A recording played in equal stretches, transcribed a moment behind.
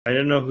I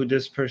don't know who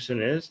this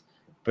person is,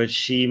 but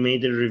she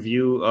made a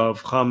review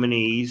of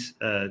Khamenei's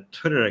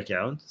Twitter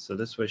account. So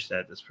let's watch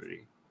that. That's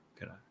pretty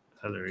kind of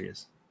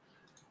hilarious.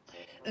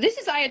 This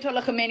is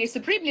Ayatollah Khamenei,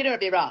 Supreme Leader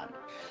of Iran.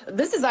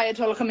 This is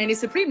Ayatollah Khamenei,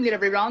 Supreme Leader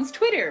of Iran's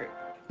Twitter.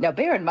 Now,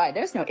 bear in mind,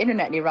 there's no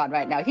internet in Iran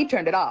right now. He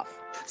turned it off.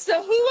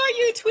 So who are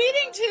you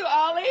tweeting to,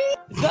 Ollie?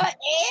 The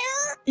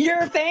air?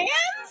 Your fans?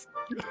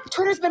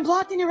 Twitter's been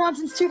blocked in Iran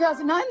since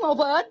 2009, little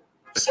bud.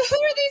 So who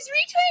are these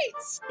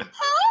retweets?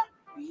 Huh?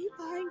 Are you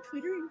buying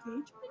Twitter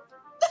engagement?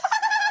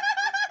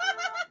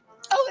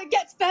 Oh, it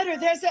gets better.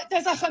 There's a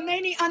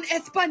Khamenei on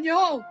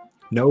Espanol.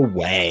 No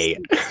way.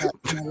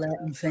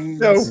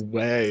 No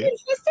way.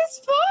 What's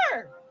this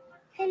for?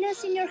 Hello,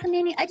 Senor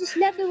Khamenei. I just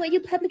love the way you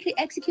publicly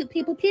execute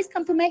people. Please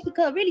come to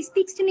Mexico. It really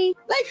speaks to me.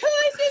 Like, who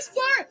is this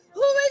for?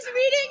 Who is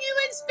reading you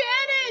in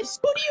Spanish?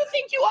 Who do you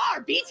think you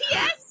are,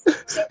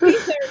 BTS? So be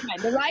clear, man.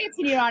 The riots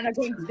in Iran are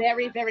going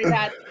very, very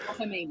bad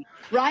for Khamenei.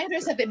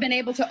 Rioters have been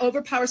able to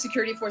overpower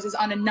security forces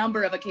on a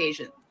number of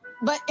occasions.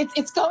 But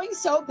it's going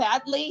so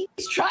badly.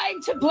 He's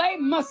trying to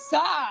blame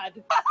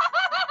Mossad.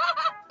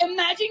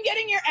 Imagine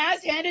getting your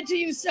ass handed to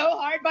you so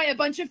hard by a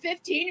bunch of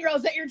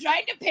 15-year-olds that you're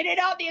trying to pin it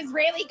on the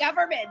Israeli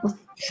government.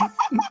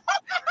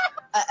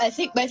 I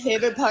think my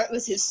favorite part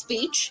was his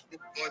speech.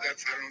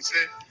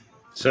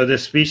 So the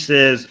speech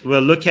says,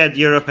 well, look at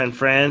Europe and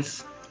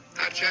France.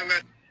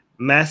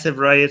 Massive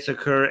riots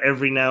occur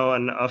every now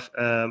and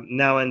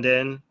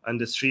then on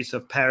the streets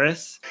of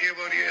Paris.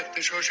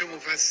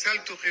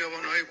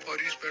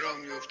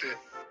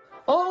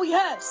 Oh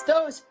yes,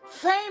 those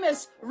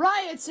famous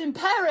riots in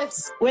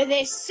Paris where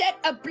they set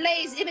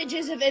ablaze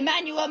images of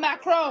Emmanuel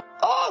Macron.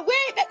 Oh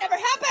wait, that never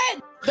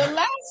happened! The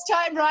last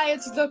time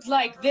riots looked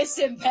like this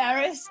in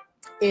Paris,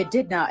 it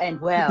did not end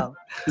well.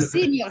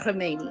 Senor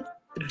Khamenei,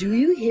 do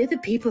you hear the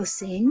people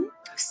sing?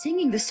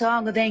 Singing the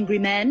song of angry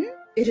men?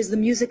 It is the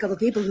music of a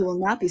people who will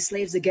not be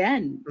slaves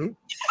again.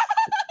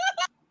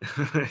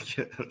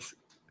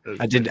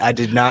 I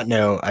did not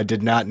know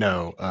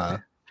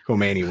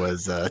Khomeini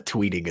was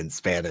tweeting in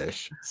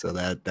Spanish, so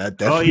that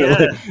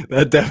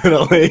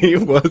definitely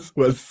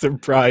was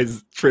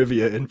surprise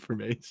trivia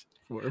information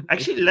for me.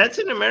 Actually,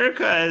 Latin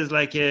America is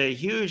like a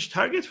huge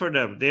target for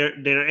them.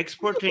 They're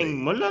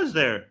exporting mullahs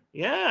there.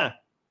 Yeah,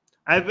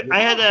 I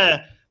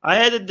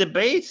had a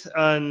debate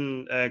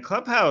on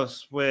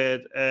Clubhouse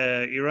with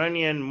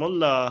Iranian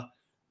mullah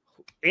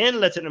in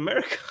Latin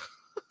America.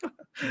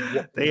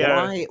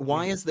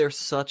 Why is there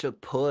such a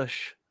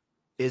push?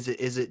 Is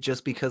it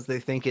just because they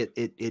think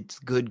it's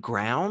good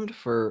ground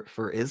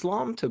for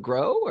Islam to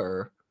grow,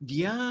 or?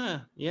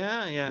 Yeah.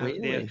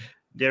 Really?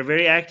 They're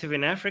very active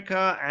in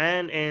Africa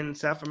and in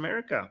South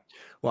America.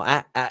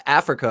 Well,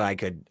 Africa, I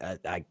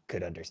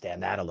could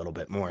understand that a little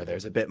bit more.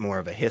 There's a bit more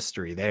of a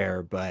history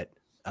there, but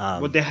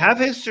well, they have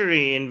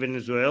history in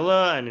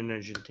Venezuela and in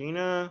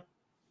Argentina.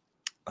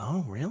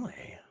 Oh,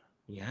 really?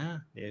 Yeah,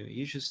 they have a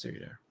huge history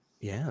there.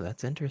 Yeah,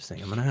 that's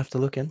interesting. I'm gonna have to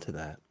look into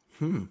that.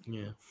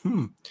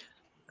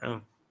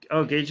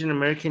 Oh, Gagin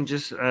American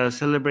just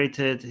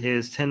celebrated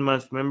his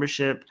 10-month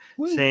membership,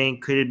 saying,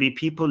 could it be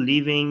people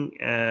leaving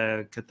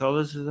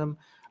Catholicism?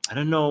 I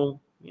don't know.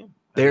 Yeah,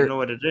 I don't know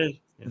what it is.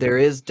 Yeah. There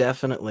is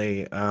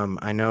definitely,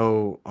 I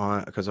know,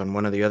 because on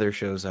one of the other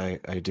shows I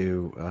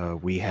do,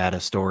 we had a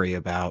story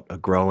about a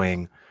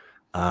growing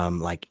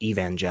like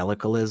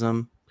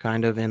evangelicalism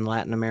kind of in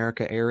Latin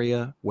America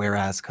area,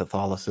 whereas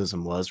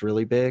Catholicism was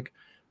really big.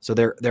 So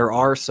there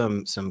are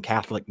some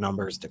Catholic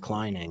numbers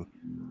declining,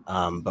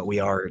 but we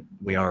are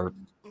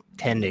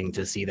tending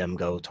to see them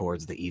go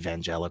towards the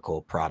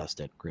evangelical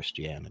Protestant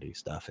Christianity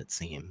stuff, it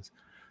seems.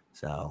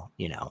 So,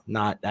 you know,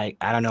 I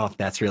don't know if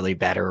that's really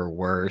better or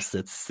worse.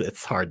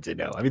 It's hard to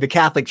know. I mean, the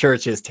Catholic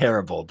Church is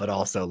terrible, but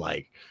also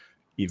like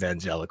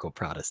evangelical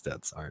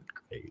Protestants aren't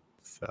great.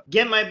 So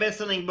get my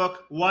best-selling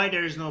book, Why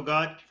There Is No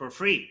God, for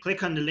free.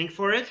 Click on the link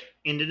for it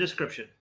in the description.